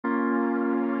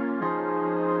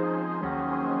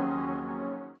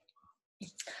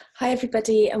Hi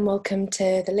everybody and welcome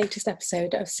to the latest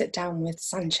episode of Sit Down with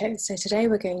Sancho. So today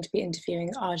we're going to be interviewing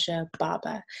Aja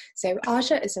Barber. So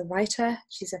Aja is a writer,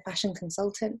 she's a fashion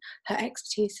consultant, her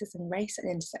expertise is in race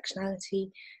and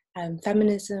intersectionality,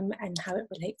 feminism and how it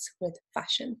relates with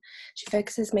fashion. She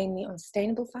focuses mainly on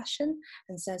sustainable fashion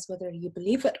and says whether you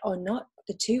believe it or not,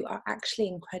 the two are actually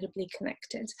incredibly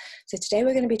connected. So today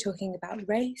we're going to be talking about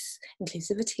race,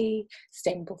 inclusivity,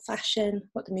 sustainable fashion,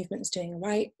 what the movement is doing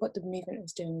right, what the movement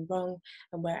is doing wrong,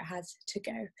 and where it has to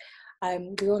go.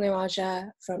 We all know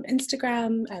Aja from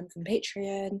Instagram and from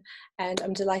Patreon, and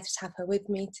I'm delighted to have her with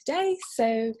me today.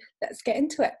 So let's get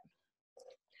into it.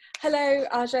 Hello,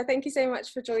 Aja. Thank you so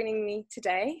much for joining me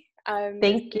today.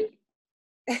 Thank you.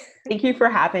 Thank you for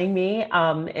having me.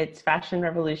 It's Fashion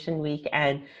Revolution Week,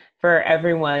 and for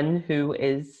everyone who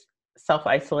is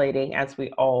self-isolating, as we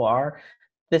all are,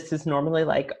 this is normally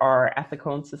like our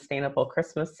ethical and sustainable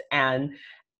Christmas, and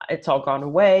it's all gone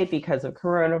away because of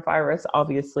coronavirus.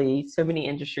 Obviously, so many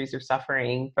industries are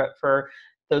suffering, but for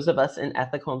those of us in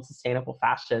ethical and sustainable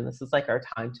fashion, this is like our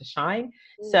time to shine.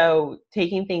 So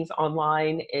taking things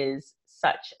online is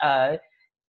such I'm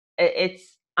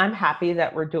happy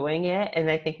that we're doing it.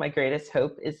 And I think my greatest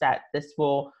hope is that this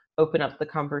will open up the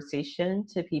conversation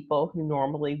to people who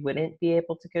normally wouldn't be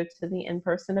able to go to the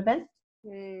in-person event.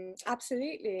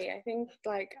 Absolutely. I think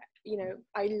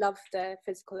I love the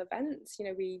physical events.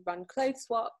 We run clothes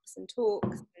swaps and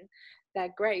talks and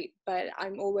they're great, but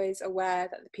I'm always aware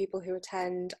that the people who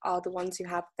attend are the ones who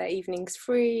have their evenings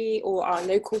free or are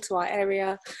local to our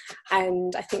area.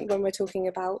 And I think when we're talking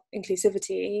about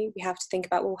inclusivity, we have to think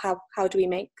about, well, how do we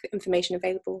make information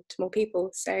available to more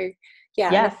people? So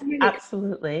yeah. Yes,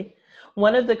 absolutely.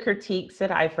 One of the critiques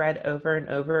that I've read over and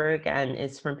over again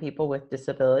is from people with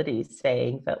disabilities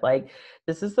saying that, like,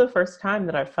 this is the first time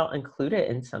that I've felt included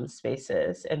in some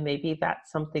spaces. And maybe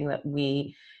that's something that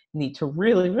we need to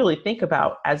really, really think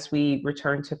about as we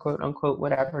return to quote unquote,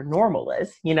 whatever normal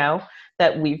is,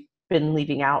 that we've been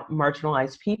leaving out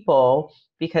marginalized people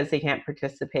because they can't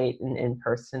participate in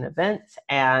in-person events.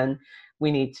 And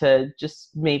we need to just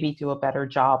maybe do a better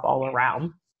job all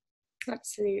around.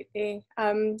 Absolutely.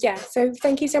 So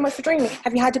thank you so much for joining me.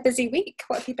 Have you had a busy week?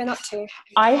 What have you been up to?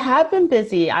 I have been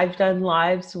busy. I've done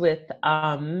lives with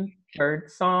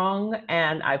Birdsong,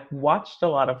 and I've watched a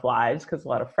lot of lives because a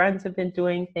lot of friends have been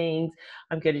doing things.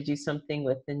 I'm going to do something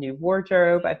with the new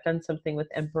wardrobe. I've done something with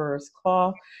Emperor's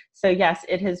Claw. So yes,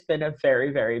 it has been a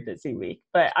very, very busy week,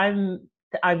 but I'm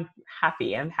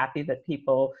happy. I'm happy that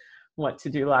people want to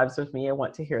do lives with me and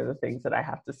want to hear the things that I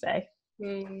have to say.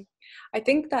 I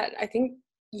think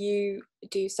you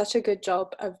do such a good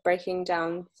job of breaking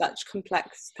down such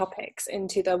complex topics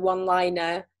into the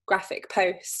one-liner graphic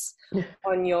posts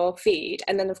on your feed,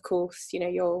 and then of course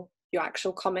your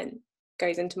actual comment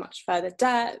goes into much further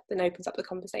depth and opens up the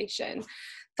conversation.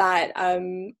 That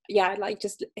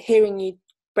just hearing you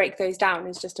break those down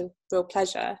is just a real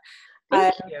pleasure.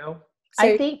 Thank you.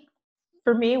 I think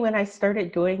for me, when I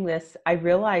started doing this, I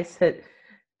realized that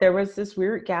there was this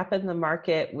weird gap in the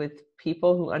market with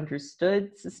people who understood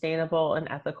sustainable and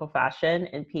ethical fashion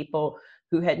and people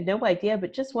who had no idea,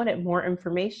 but just wanted more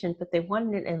information, but they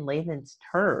wanted it in layman's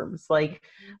terms. Like,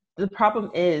 the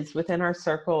problem is within our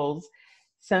circles,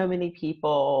 so many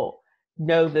people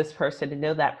know this person and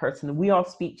know that person, and we all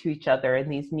speak to each other in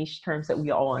these niche terms that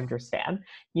we all understand,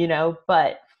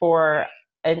 but for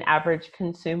an average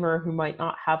consumer who might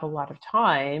not have a lot of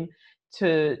time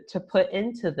to put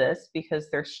into this because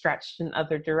they're stretched in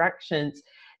other directions,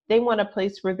 they want a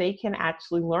place where they can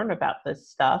actually learn about this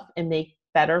stuff and make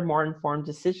better, more informed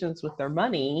decisions with their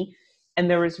money. And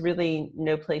there was really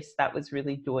no place that was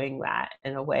really doing that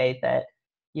in a way that,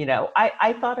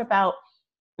 I thought about,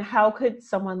 how could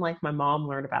someone like my mom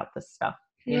learn about this stuff,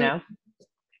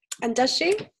 And does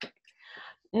she?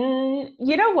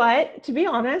 You know what? To be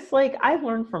honest, like, I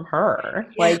learned from her.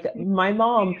 Like, my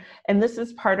mom, and this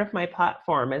is part of my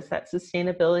platform, is that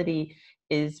sustainability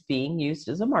is being used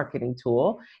as a marketing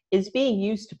tool, is being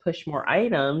used to push more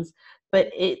items, but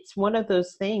it's one of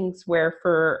those things where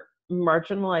for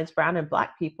marginalized brown and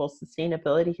Black people,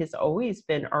 sustainability has always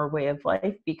been our way of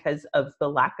life because of the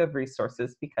lack of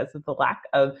resources, because of the lack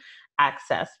of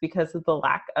access, because of the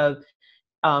lack of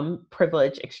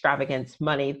privilege, extravagance,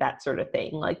 money, that sort of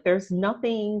thing. Like, there's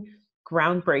nothing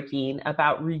groundbreaking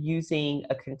about reusing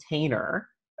a container,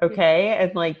 okay?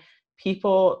 And like,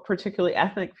 people, particularly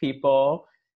ethnic people,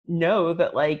 know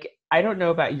that, like, I don't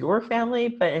know about your family,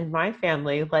 but in my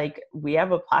family, like, we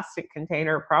have a plastic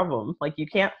container problem. Like, you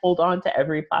can't hold on to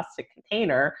every plastic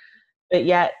container, but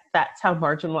yet that's how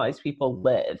marginalized people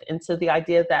live. And so the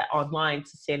idea that online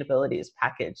sustainability is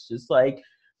packaged is like,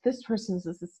 this person's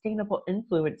a sustainable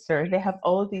influencer. They have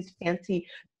all of these fancy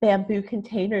bamboo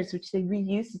containers, which they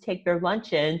reuse to take their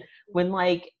lunch in, when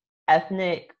like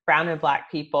ethnic brown and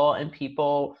black people and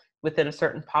people within a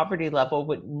certain poverty level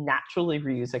would naturally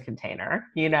reuse a container.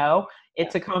 You know,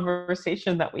 it's a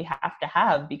conversation that we have to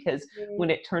have, because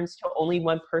when it turns to only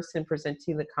one person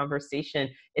presenting the conversation,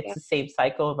 it's the same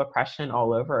cycle of oppression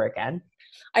all over again.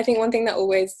 I think one thing that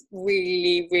always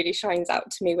really, really shines out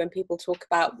to me when people talk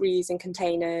about reusing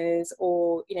containers,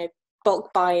 or, you know,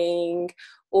 bulk buying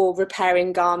or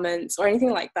repairing garments or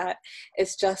anything like that,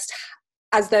 is just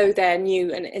as though they're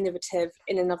new and innovative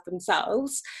in and of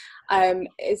themselves,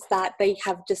 is that they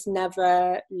have just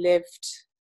never lived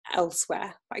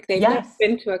elsewhere. Like they've never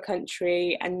been to a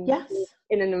country and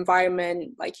in an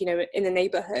environment, like, you know, in a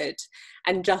neighborhood,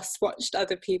 and just watched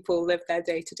other people live their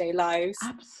day-to-day lives.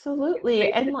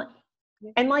 Absolutely.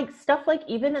 And like stuff like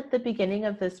even at the beginning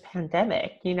of this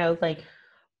pandemic, you know, like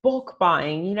bulk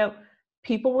buying, you know,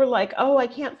 people were like, oh, I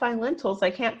can't find lentils, I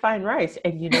can't find rice.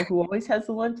 And you know who always has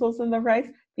the lentils and the rice?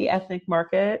 The ethnic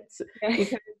markets,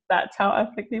 because that's how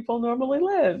ethnic people normally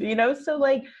live, you know? So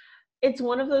like, it's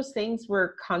one of those things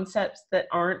where concepts that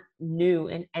aren't new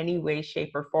in any way,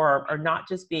 shape, or form are not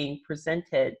just being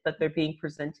presented, but they're being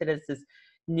presented as this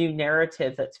new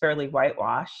narrative that's fairly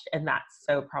whitewashed, and that's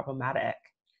so problematic.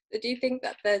 Do you think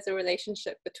that there's a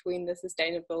relationship between the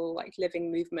sustainable, like,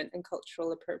 living movement and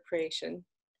cultural appropriation?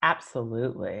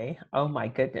 Absolutely. Oh my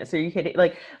goodness. Are you kidding?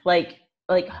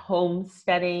 Like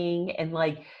homesteading and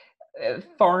like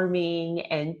farming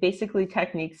and basically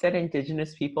techniques that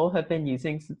indigenous people have been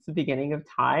using since the beginning of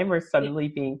time are suddenly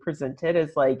being presented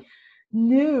as like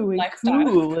new and lifestyle.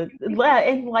 Cool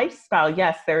and lifestyle.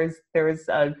 Yes, there's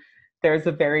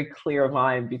a very clear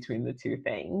line between the two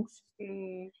things.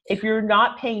 If you're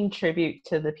not paying tribute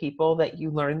to the people that you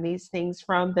learn these things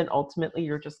from, then ultimately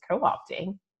you're just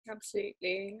co-opting.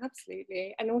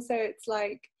 Absolutely. And also it's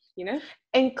like, you know,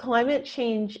 and climate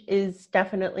change is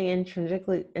definitely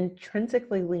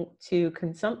intrinsically linked to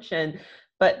consumption,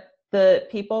 but the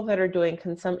people that are doing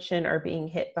consumption are being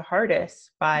hit the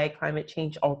hardest by climate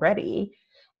change already.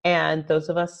 And those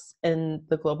of us in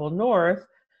the global north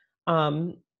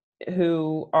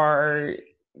who are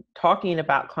talking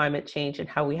about climate change and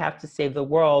how we have to save the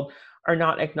world are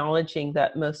not acknowledging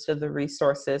that most of the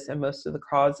resources and most of the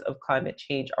cause of climate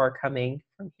change are coming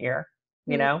from here.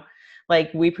 You know,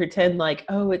 like we pretend like,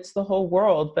 oh, it's the whole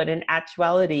world, but in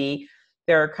actuality,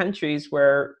 there are countries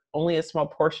where only a small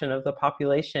portion of the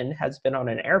population has been on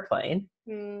an airplane,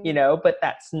 you know, but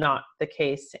that's not the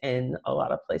case in a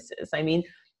lot of places. I mean,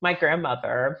 my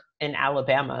grandmother in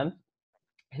Alabama,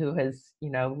 who has, you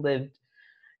know, lived,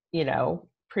 you know,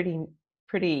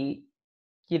 pretty,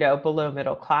 you know, below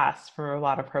middle class for a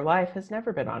lot of her life, has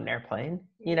never been on an airplane,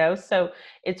 you know? So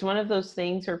it's one of those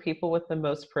things where people with the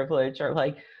most privilege are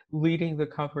like leading the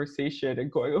conversation and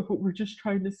going, oh, but we're just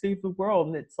trying to save the world.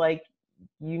 And it's like,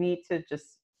 you need to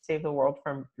just save the world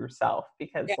from yourself,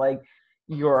 because like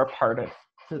you're a part of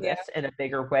this in a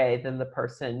bigger way than the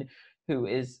person who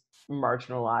is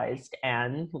marginalized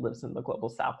and lives in the global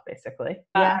South, basically.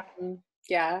 I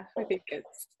think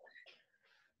it's,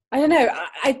 I don't know.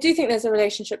 I do think there's a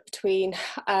relationship between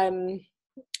the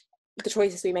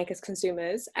choices we make as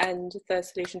consumers and the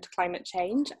solution to climate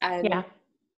change. And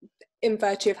in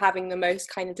virtue of having the most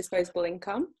kind of disposable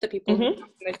income, the people who have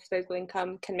the most disposable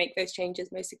income can make those changes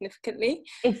most significantly.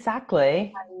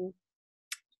 Exactly.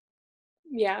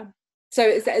 So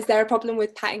is there a problem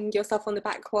with patting yourself on the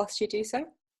back whilst you do so?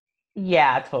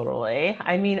 Yeah, totally.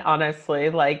 I mean, honestly,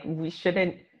 like we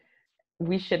shouldn't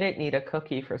need a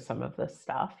cookie for some of this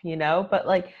stuff, you know, but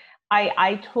like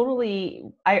I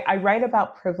write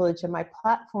about privilege in my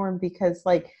platform because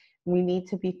like we need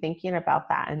to be thinking about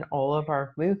that in all of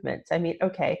our movements. I mean,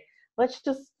 okay,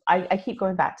 I keep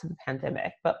going back to the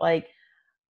pandemic, but like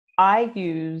I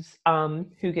use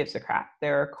Who Gives a Crap.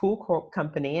 They're a cool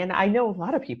company, and I know a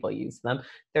lot of people use them.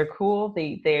 They're cool.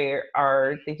 They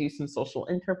do some social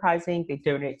enterprising. They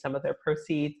donate some of their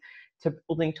proceeds to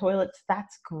building toilets.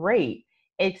 That's great.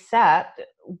 Except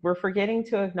we're forgetting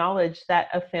to acknowledge that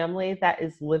a family that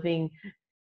is living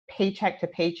paycheck to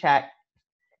paycheck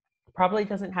probably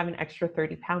doesn't have an extra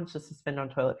 30 pounds just to spend on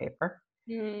toilet paper,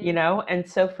 you know? And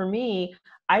so for me,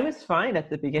 I was fine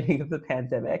at the beginning of the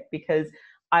pandemic because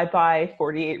I buy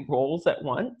 48 rolls at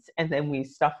once, and then we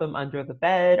stuff them under the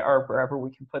bed or wherever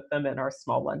we can put them in our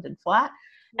small London flat.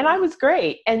 And I was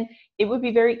great. And it would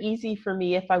be very easy for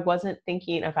me if I wasn't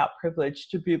thinking about privilege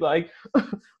to be like,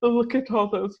 look at all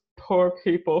those poor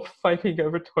people fighting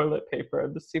over toilet paper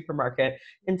in the supermarket,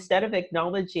 instead of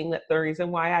acknowledging that the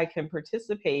reason why I can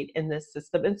participate in this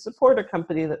system and support a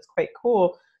company that's quite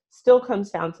cool still comes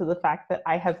down to the fact that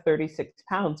I have 36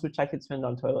 pounds, which I could spend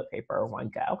on toilet paper or one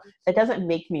go. That doesn't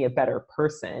make me a better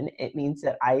person. It means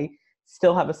that I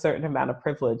still have a certain amount of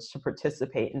privilege to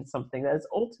participate in something that is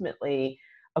ultimately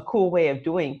a cool way of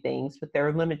doing things, but there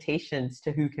are limitations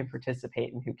to who can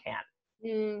participate and who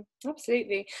can't.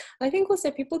 Absolutely. I think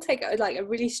also people take like a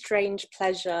really strange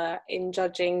pleasure in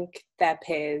judging their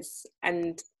peers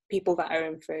and people that are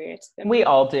inferior to them. We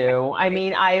all do. I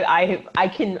mean,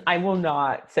 I will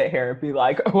not sit here and be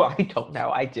like, oh, I don't know.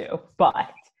 I do,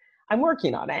 but I'm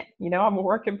working on it. You know, I'm a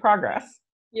work in progress.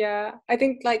 Yeah, I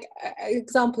think like an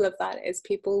example of that is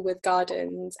people with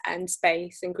gardens and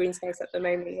space and green space at the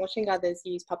moment, watching others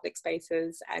use public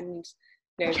spaces and,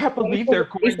 you know, I can't believe they're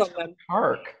going to the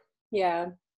park.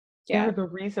 Yeah. They're the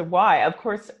reason why. Of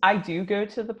course, I do go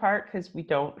to the park because we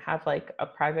don't have like a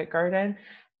private garden.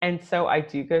 And so I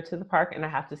do go to the park, and I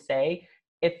have to say,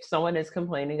 if someone is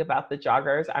complaining about the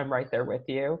joggers, I'm right there with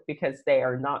you, because they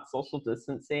are not social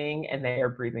distancing and they are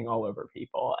breathing all over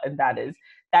people. And that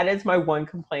is my one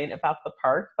complaint about the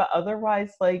park. But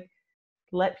otherwise, like,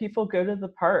 let people go to the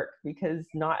park, because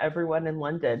not everyone in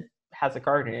London has a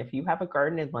garden. If you have a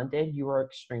garden in London, you are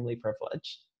extremely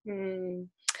privileged.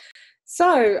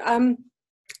 So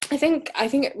I think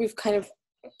we've kind of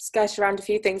skirted around a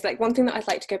few things. Like, one thing that I'd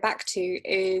like to go back to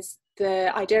is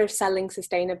the idea of selling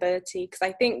sustainability, because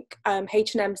I think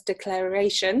H&M's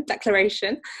declaration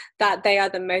that they are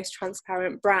the most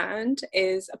transparent brand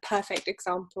is a perfect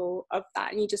example of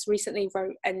that. And you just recently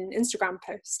wrote an Instagram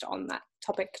post on that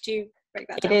topic. Could you break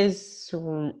that down?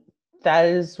 That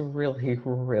is really,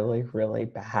 really, really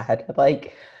bad.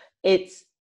 Like, it's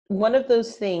one of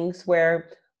those things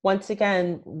where, once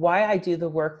again, why I do the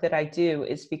work that I do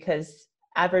is because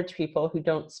average people who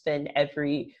don't spend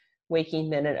every waking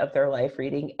minute of their life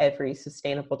reading every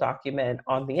sustainable document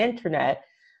on the internet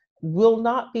will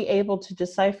not be able to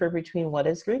decipher between what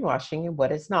is greenwashing and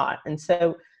what is not. And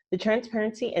so the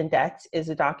Transparency Index is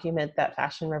a document that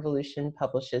Fashion Revolution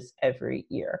publishes every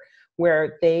year,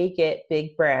 where they get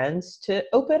big brands to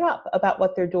open up about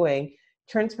what they're doing.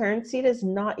 Transparency does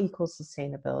not equal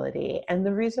sustainability. And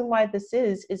the reason why this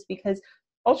is because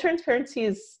all transparency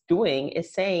is doing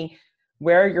is saying,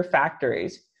 where are your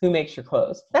factories? Who makes your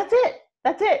clothes? That's it.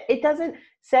 That's it. It doesn't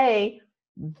say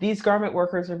these garment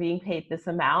workers are being paid this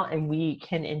amount and we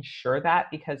can ensure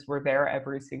that because we're there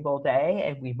every single day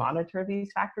and we monitor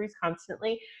these factories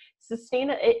constantly.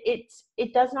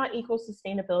 It does not equal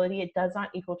sustainability. It does not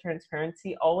equal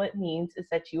transparency. All it means is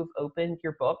that you have opened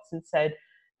your books and said,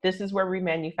 this is where we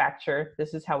manufacture.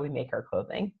 This is how we make our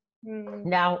clothing.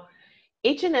 Now,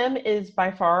 H&M is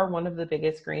by far one of the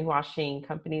biggest greenwashing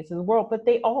companies in the world, but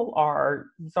they all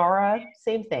are. Zara,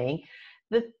 same thing.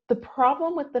 The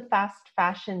problem with the fast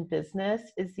fashion business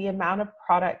is the amount of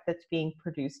product that's being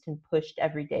produced and pushed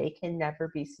every day can never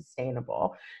be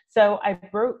sustainable. So I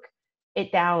broke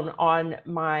it down on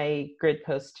my grid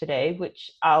post today, which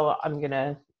I'm going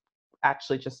to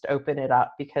actually just open it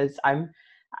up because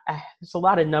there's a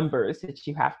lot of numbers that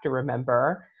you have to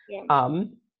remember.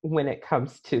 When it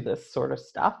comes to this sort of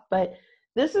stuff. But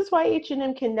this is why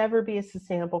H&M can never be a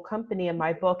sustainable company in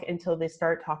my book until they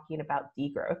start talking about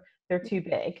degrowth. They're too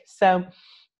big. So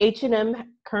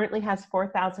H&M currently has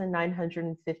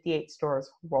 4,958 stores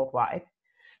worldwide.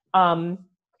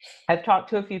 I've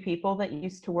talked to a few people that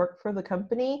used to work for the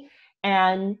company,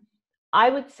 and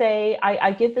I would say,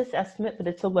 I give this estimate, but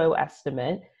it's a low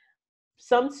estimate.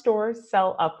 Some stores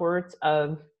sell upwards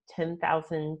of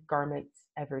 10,000 garments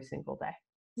every single day.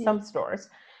 Some stores.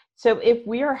 So if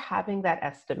we are having that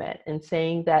estimate and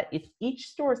saying that if each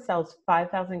store sells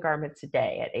 5,000 garments a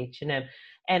day at H&M,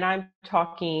 and I'm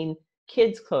talking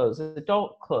kids' clothes,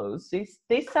 adult clothes,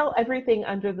 they sell everything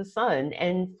under the sun.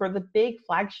 And for the big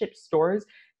flagship stores,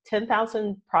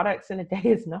 10,000 products in a day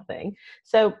is nothing.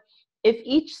 So if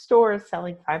each store is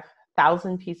selling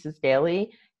 5,000 pieces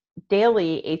daily,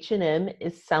 H&M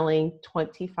is selling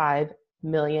 25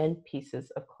 million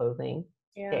pieces of clothing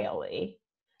daily.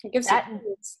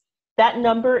 That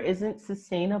number isn't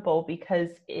sustainable because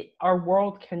our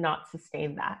world cannot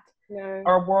sustain that. No.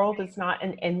 Our world is not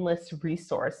an endless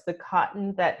resource. The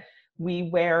cotton that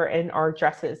we wear in our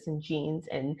dresses and jeans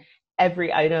and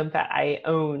every item that I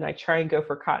own, I try and go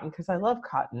for cotton because I love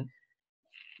cotton.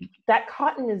 That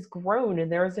cotton is grown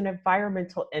and there is an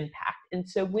environmental impact. And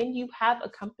so when you have a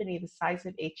company the size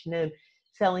of H&M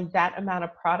selling that amount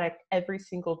of product every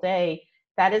single day,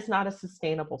 that is not a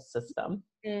sustainable system.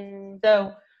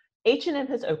 So H&M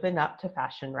has opened up to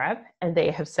Fashion Rev, and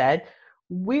they have said,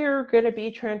 we're going to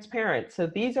be transparent. So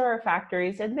these are our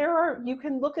factories, and you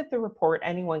can look at the report,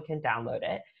 anyone can download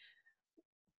it.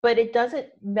 but it doesn't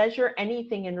measure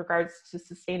anything in regards to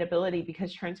sustainability,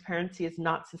 because transparency is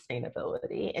not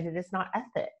sustainability and it is not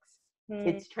ethics.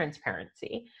 It's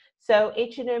transparency. So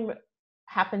H&M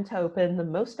happened to open the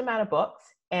most amount of books,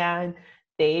 and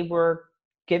they were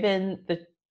given the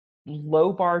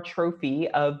low bar trophy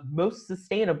of most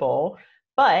sustainable.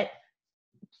 But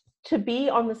to be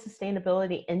on the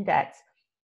sustainability index,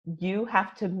 you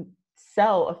have to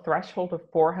sell a threshold of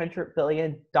 $400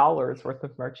 billion worth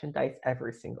of merchandise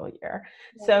every single year.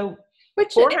 Yeah. So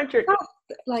which 400,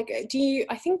 like,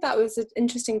 I think that was an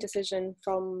interesting decision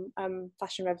from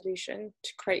Fashion Revolution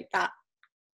to create that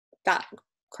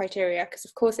criteria, because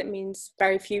of course it means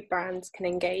very few brands can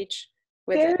engage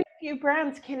with it. Very few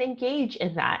brands can engage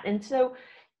in that. And so,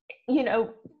 you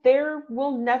know, there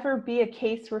will never be a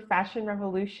case where Fashion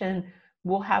Revolution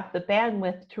will have the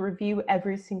bandwidth to review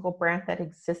every single brand that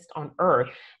exists on earth.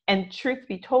 And truth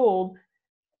be told,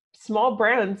 small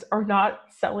brands are not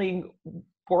selling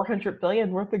 400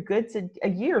 billion worth of goods a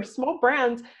year. Small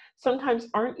brands sometimes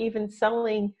aren't even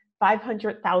selling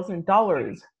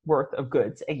 $500,000 worth of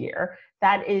goods a year.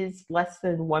 That is less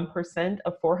than 1%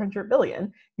 of 400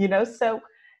 billion, you know? So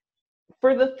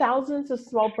for the thousands of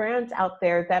small brands out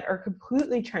there that are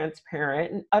completely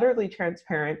transparent and utterly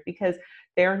transparent because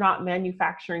they're not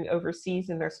manufacturing overseas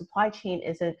and their supply chain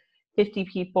isn't 50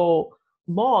 people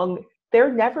long,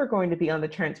 they're never going to be on the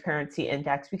transparency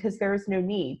index because there is no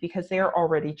need, because they are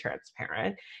already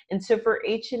transparent. And so for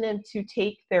H&M to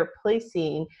take their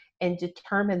placing and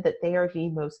determine that they are the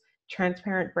most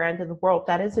transparent brand in the world,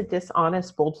 that is a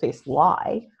dishonest, bold-faced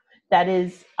lie. That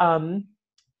is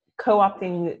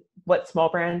co-opting what small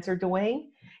brands are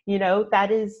doing. You know,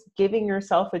 that is giving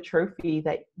yourself a trophy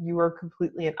that you are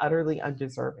completely and utterly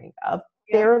undeserving of.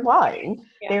 They're lying.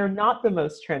 They're not the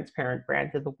most transparent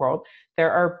brand in the world.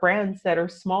 There are brands that are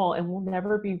small and will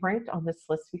never be ranked on this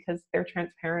list because they're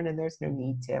transparent and there's no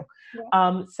need to.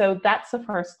 So that's the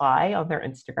first lie on their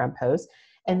Instagram post.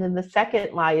 And then the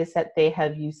second lie is that they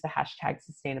have used the hashtag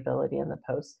sustainability in the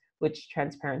post, which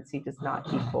transparency does not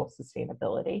equal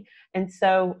sustainability. And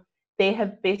so they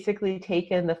have basically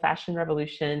taken the Fashion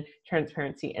Revolution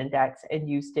Transparency Index and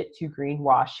used it to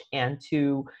greenwash and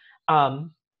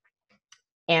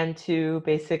to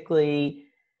basically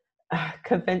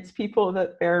convince people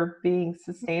that they're being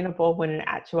sustainable, when in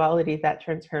actuality that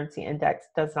transparency index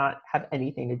does not have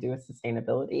anything to do with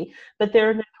sustainability. But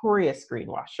they're a notorious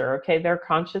greenwasher. Okay, their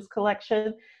Conscious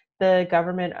collection, the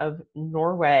government of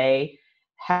Norway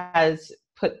has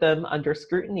put them under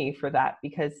scrutiny for that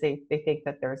because they think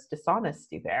that there's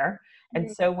dishonesty there.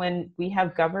 And so when we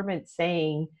have government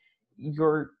saying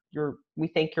we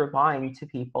think you're lying to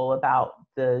people about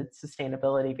the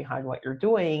sustainability behind what you're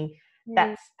doing,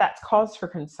 that's cause for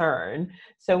concern.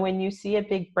 So when you see a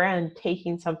big brand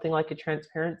taking something like a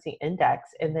transparency index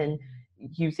and then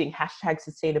using hashtag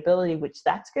sustainability, which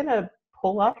that's going to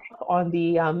pull up on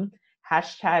the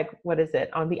hashtag,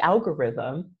 on the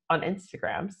algorithm on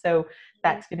Instagram. So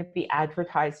that's going to be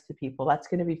advertised to people. That's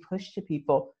going to be pushed to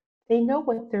people. They know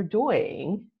what they're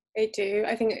doing. They do.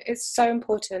 I think it's so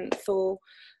important for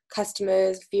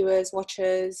customers, viewers,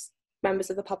 watchers,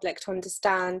 members of the public to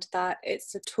understand that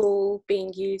it's a tool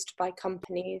being used by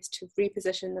companies to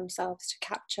reposition themselves to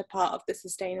capture part of the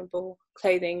sustainable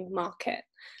clothing market.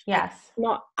 Yes. It's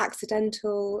not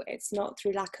accidental, it's not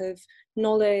through lack of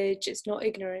knowledge, it's not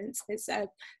ignorance. It's a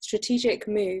strategic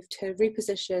move to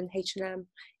reposition H&M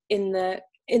in the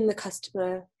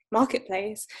customer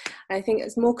marketplace. And I think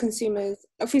as more consumers,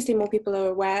 obviously more people are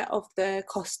aware of the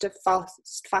cost of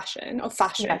fast fashion,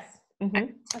 Yes.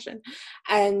 Fashion,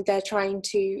 and they're trying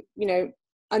to,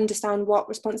 understand what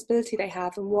responsibility they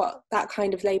have, and what that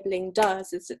kind of labeling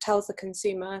does is it tells the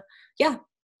consumer,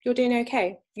 you're doing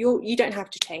okay, you don't have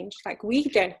to change, like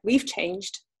we've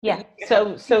changed.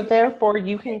 So therefore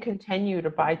you can continue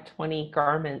to buy 20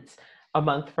 garments a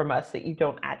month from us that you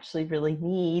don't actually really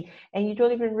need, and you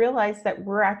don't even realize that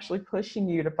we're actually pushing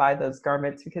you to buy those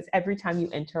garments, because every time you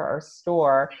enter our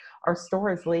store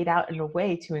is laid out in a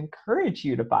way to encourage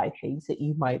you to buy things that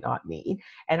you might not need.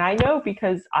 And I know,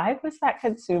 because I was that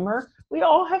consumer. We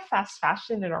all have fast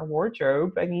fashion in our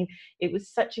wardrobe. I mean, it was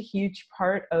such a huge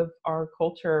part of our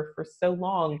culture for so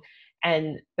long,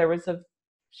 and there was a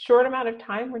short amount of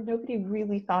time where nobody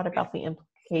really thought about the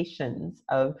implications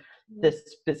of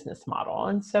this business model.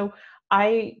 And so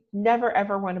I never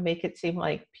ever want to make it seem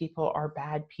like people are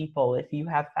bad people if you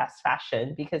have fast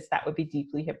fashion, because that would be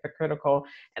deeply hypocritical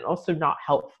and also not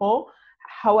helpful.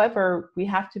 However, we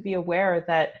have to be aware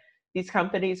that these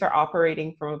companies are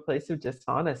operating from a place of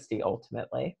dishonesty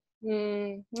ultimately.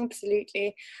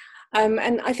 Absolutely.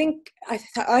 And I think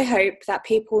I hope that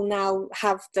people now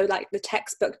have the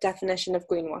textbook definition of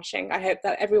greenwashing. I hope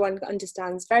that everyone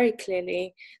understands very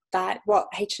clearly that what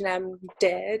H&M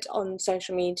did on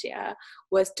social media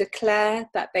was declare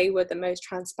that they were the most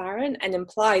transparent and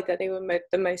imply that they were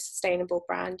the most sustainable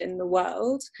brand in the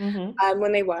world,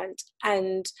 when they weren't.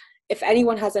 And if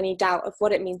anyone has any doubt of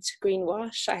what it means to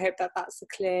greenwash, I hope that that's a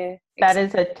clear That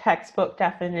is a textbook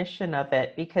definition of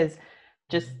it, because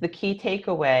just the key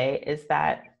takeaway is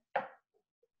that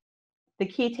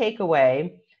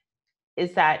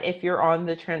if you're on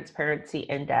the transparency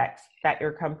index, that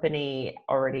your company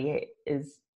already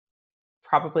is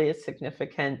probably a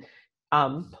significant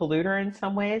polluter in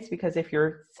some ways, because if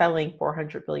you're selling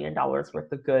 $400 billion worth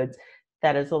of goods,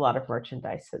 that is a lot of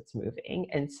merchandise that's moving.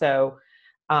 And so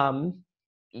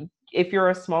if you're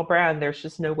a small brand, there's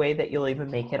just no way that you'll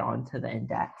even make it onto the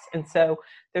index. And so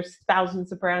there's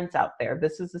thousands of brands out there.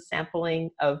 This is a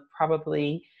sampling of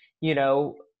probably,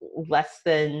 less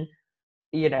than,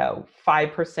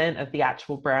 5% of the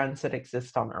actual brands that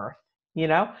exist on Earth,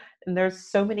 and there's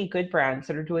so many good brands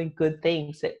that are doing good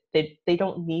things that they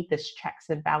don't need this checks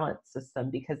and balance system,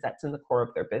 because that's in the core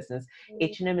of their business.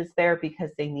 H&M is there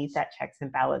because they need that checks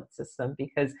and balance system,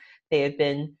 because they have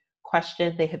been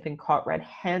questioned, they have been caught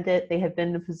red-handed, they have been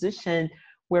in a position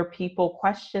where people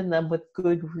question them with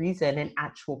good reason and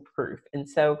actual proof. And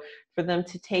so for them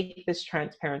to take this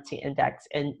transparency index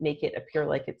and make it appear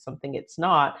like it's something it's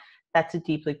not, that's a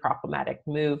deeply problematic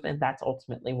move. And that's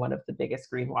ultimately one of the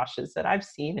biggest greenwashes that I've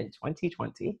seen in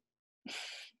 2020.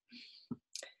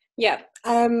 Yeah.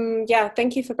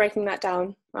 Thank you for breaking that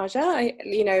down, Aja.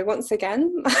 Once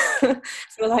again,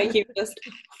 feel like you've just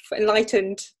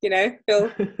enlightened,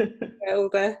 feel all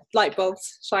the light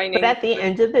bulbs shining. But at the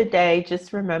end of the day,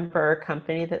 just remember, a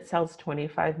company that sells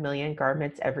 25 million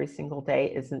garments every single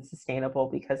day isn't sustainable,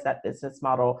 because that business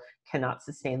model cannot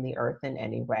sustain the earth in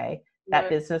any way. That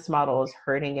business model is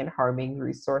hurting and harming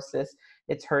resources.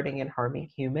 It's hurting and harming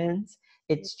humans.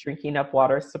 It's drinking up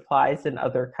water supplies in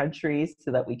other countries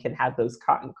so that we can have those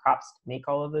cotton crops to make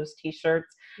all of those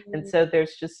t-shirts. And so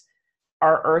there's just,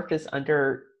 our earth is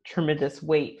under tremendous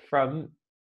weight from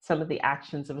some of the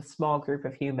actions of a small group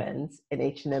of humans, and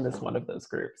H&M is one of those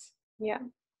groups. Yeah,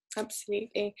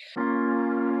 absolutely.